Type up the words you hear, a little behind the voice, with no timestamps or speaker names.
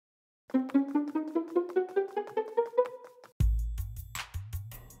Welcome,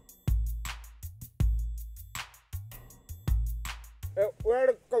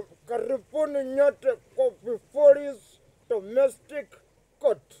 karibuni nyote kwa Befori's Domestic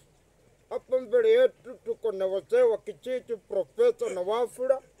Court. Hapa mbele yetu tuko na wazee wa kijiji, profesa na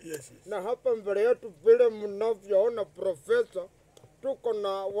wafula. Yes. Na hapa mbele yetu vile mnavyoona profesa, tuko na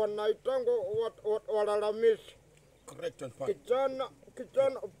wanaitango walalamishi. Correct and fine.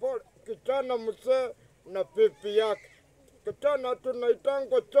 Kijana mzee na pipi yake. Kijana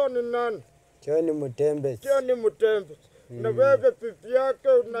tunaitango John nani? John Mutembezi. John Mutembezi. Na wewe pipi yake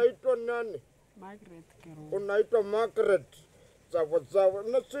unaitwa nani? Margaret Kero. Unaitwa Margaret. Sawa.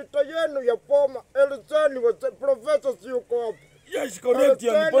 Na sita yenu ya poma elizani wa professor si uko hapo. Yes, correct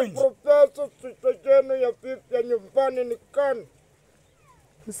and point. Professor sita yenu ya pipi ya nyumbani ni kani?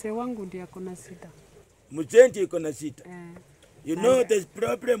 Mzee wangu ndiye akona shida. Mzee iko na shida. You know the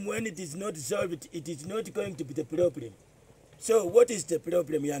problem when it is not solved, it is not going to be the problem. So what is the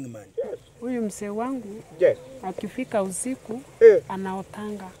problem, young man? Huyu mzee wangu akifika usiku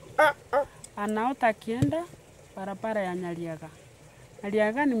anaotanga. Anaota akienda barabara ya Nyaliaga.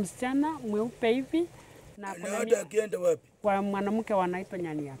 Nyaliaga ni msichana mweupe hivi na anaota akienda wapi? Kwa mwanamke wanaitwa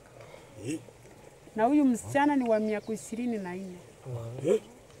Nyaliaga. Na huyu msichana ni wa miaka 24.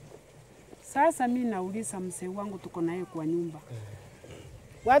 Sasa mimi nauliza mzee wangu tuko naye kwa nyumba.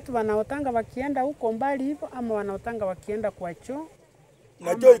 Watu wanaotanga wakienda huko mbali hivyo ama wanaotanga wakienda kwa choo?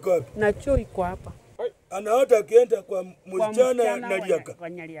 Na choo iko wapi? Na choo iko hapa. Anaota akienda kwa msichana Nyaliaga. Kwa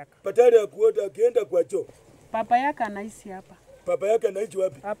Nyaliaga. Badala ya kuota akienda kwa choo. Papa yake anaishi hapa. Papa yake anaishi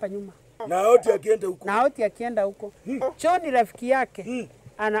wapi? Hapa nyuma. Na aoti akienda huko. Na aoti akienda huko. Choo ni rafiki yake.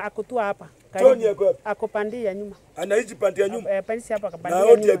 Ana akutua hapa. Choo ni yako wapi? Akopandia nyuma. Anaishi pande ya nyuma. Panisi hapa kapandia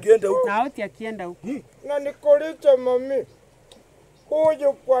nyuma. Na aoti akienda huko. Na aoti akienda huko. Na nikolicha mami.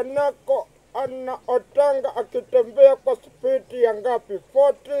 Huyu bwanako anaotanga akitembea kwa spidi ya ngapi?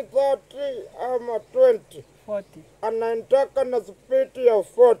 40, 30 ama 20? 40. Anaendaka na spidi ya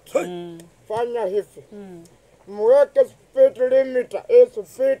 40. Fanya hivi. Mweke speed limiter,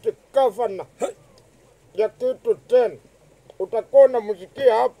 speed governor ya kitu 10. Utakuwa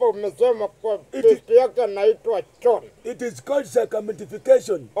unamsikia hapa umesema kwa speed yake anaitwa John. It is called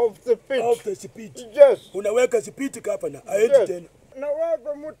circumvention of the speed. Yes. Unaweka speed governor, aende tena. Na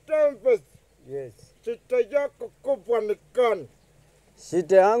wewe Mutembezi. Yes. Shida yako kubwa ni gani?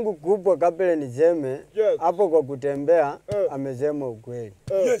 Shida yangu kubwa kabla niseme hapo kwa kutembea amesema ukweli.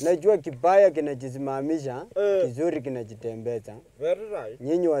 Najua kibaya kinajisimamisha, kizuri kinajitembeza. Very right.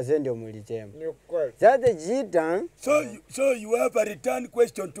 Nyinyi wazee ndio mlisema. Ni ukweli. Sasa shida. So you have a return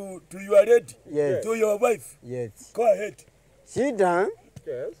question to your lady, to your wife. Yes. Go ahead. Shida.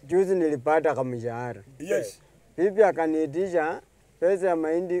 Juzi nilipata kamshahara. Yes. Bibi akaniitisha pesa ya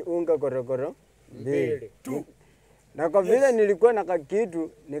mahindi unga korokoro 2. Na kwa vile nilikuwa na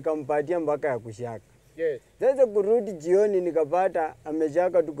kitu nikampatia mpaka ya kushaka. Sasa kurudi jioni nikapata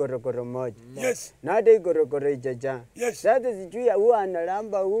ameshaka tu korokoro moja. Na hata korokoro ijaja. Sasa sijui huwa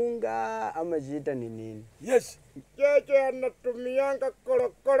analamba unga ama shida ni nini. Yeye anatumianga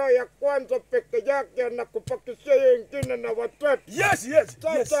korokoro ya kwanza peke yake na kupakishia nyingine na watoto.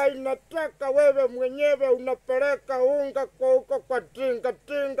 Sasa inataka wewe mwenyewe unapeleka unga kwa huko kwa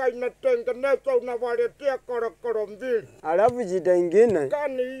tinga inatengenezwa unawaletea korokoro 2. Alafu shida ingine.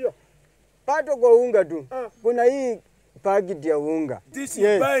 Gani hiyo? Pato kwa unga tu. Kuna hii pakiti ya unga. This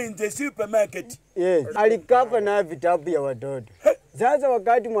is buy in the supermarket. Yes. Alikapa na vitabu ya watoto. Sasa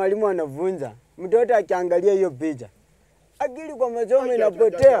wakati mwalimu anafunza, mtoto akiangalia hiyo picha, akili kwa masomo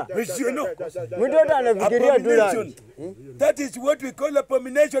inapotea. Mtoto anafikiria tu lunch. That is what we call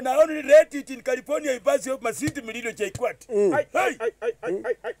abomination. I only read it in California University of Masiti Mililo Chaikwat.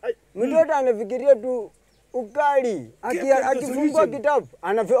 Mtoto anafikiria tu ukali. Akifungua kitabu,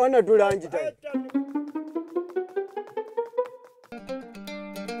 anaona tu lunch time.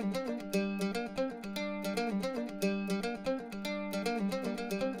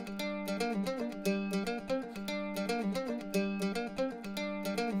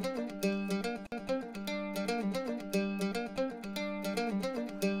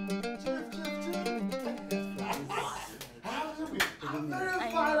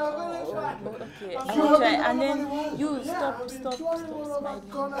 Okay, and then you stop smiling.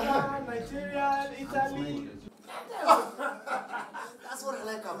 Nigeria, Italy. That's what I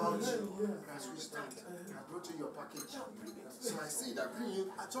like about you. As we start, I brought you your package. So I see that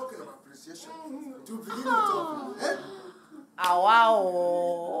you are talking of appreciation. To begin with talking, eh?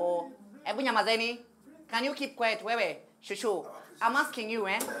 Wow. Ebu nyamazeni. Can you keep quiet, wewe? Shushu. I'm asking you,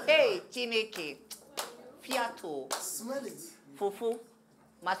 eh? Hey, Chineke. Fiato. Smell it. Fufu.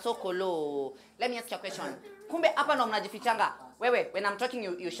 Masokolo. Let me ask you a question. Kumbe hapa ndo mnajifichanga. Wewe, when I'm talking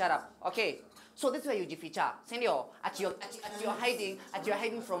you shut up. Okay? So this is where you jificha. Sindio? At you're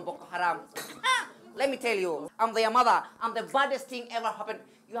hiding from Boko Haram. Let me tell you, I'm their mother. I'm the baddest thing ever happened.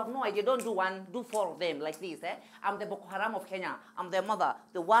 You have no idea. Don't do one, do 4 of them like this. I'm the Boko Haram of Kenya. I'm their mother.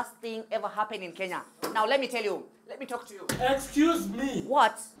 The worst thing ever happened in Kenya. Now let me tell you. Let me talk to you. Excuse me.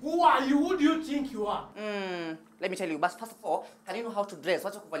 What? Who are you? Who do you think you are? Let me tell you. But first of all, can you know how to dress?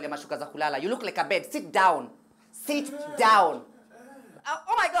 Wacha kuvalia mashuka za kulala. You look like a bed. Sit down. Sit down.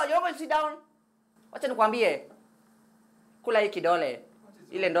 Oh my God, you're not going to sit down? Wacha nikwambie. Kula hii kidole.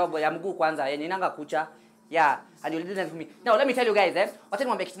 Ile ndogo ya mguu kwanza yenye inanga kucha. Yeah, and you didn't for me. Now let me tell you guys, wacha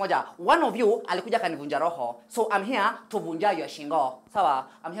niwaambie kitu moja. One of you alikuja kanivunja roho. So I'm here to vunja your shingo. Sawa?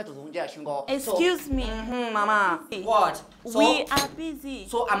 I'm here to vunja your shingo. Excuse me. Mama. What? So, we are busy.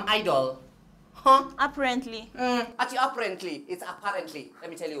 So I'm idle. Huh? Apparently. Apparently. It's apparently. Let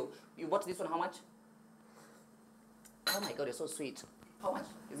me tell you. You bought this one how much? Oh my God, you're so sweet. How much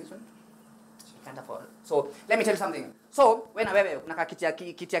is this one? You can't afford it. So let me tell you something. So when wewe unaka kiti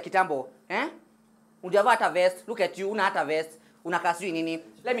ya kitambo, Ujavaa hata vest, look at you, una hata vest, unakaa sijui nini.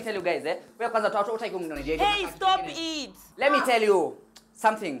 Let me tell you guys, wewe kwanza utaki kumniona. Hey, stop it. Let me tell you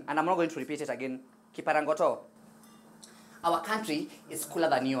something, and I'm not going to repeat it again. Kiparangoto. Our country is cooler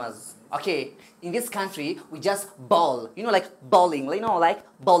than yours. Okay, in this country, we just ball. You know, like bowling. You know, like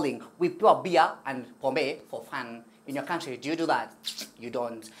bowling. We pour beer and pombe for fun. In your country, do you do that? You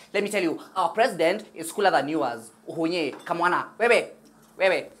don't. Let me tell you, our president is cooler than yours. Uhunye, kamwana.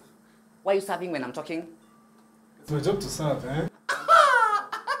 Wewe. Why are you serving when I'm talking? It's my job to serve, eh?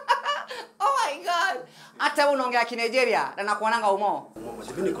 Oh my God. Hata unaongea Nigeria na nakuonanga umo.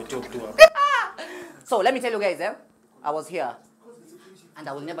 So let me tell you guys, I was here. And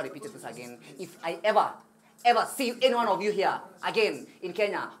I will never repeat this again. If I ever see any one of you here again in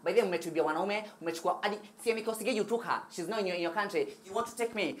Kenya, by then umetubia wanaume, umechukua hadi CMK Osige, you took her. She's not in your country. You want to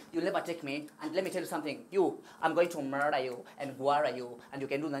take me? You'll never take me. And let me tell you something. I'm going to murder you and guara you, and you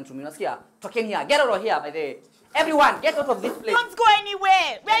can do that to me. Here, talk in here. Get out of here, by the way. Everyone, get out of this place. Don't go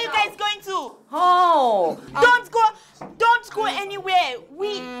anywhere. Where are you guys going to? Oh. Don't go anywhere.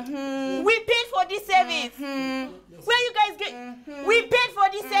 We paid for this service. Where you guys get? We paid for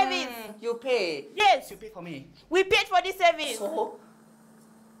this service. You pay? Yes. You pay for me. We paid for this service. So,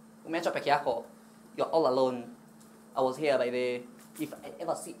 umeacha peke yako. You're all alone. I was here by the. If I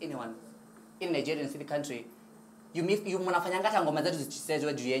ever see anyone in Nigeria, in the country, you mnafanyanga hata ngoma zetu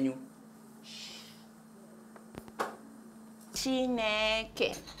zichezwe juu yenu.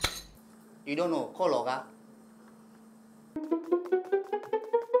 Chineke. You don't know, Kologa.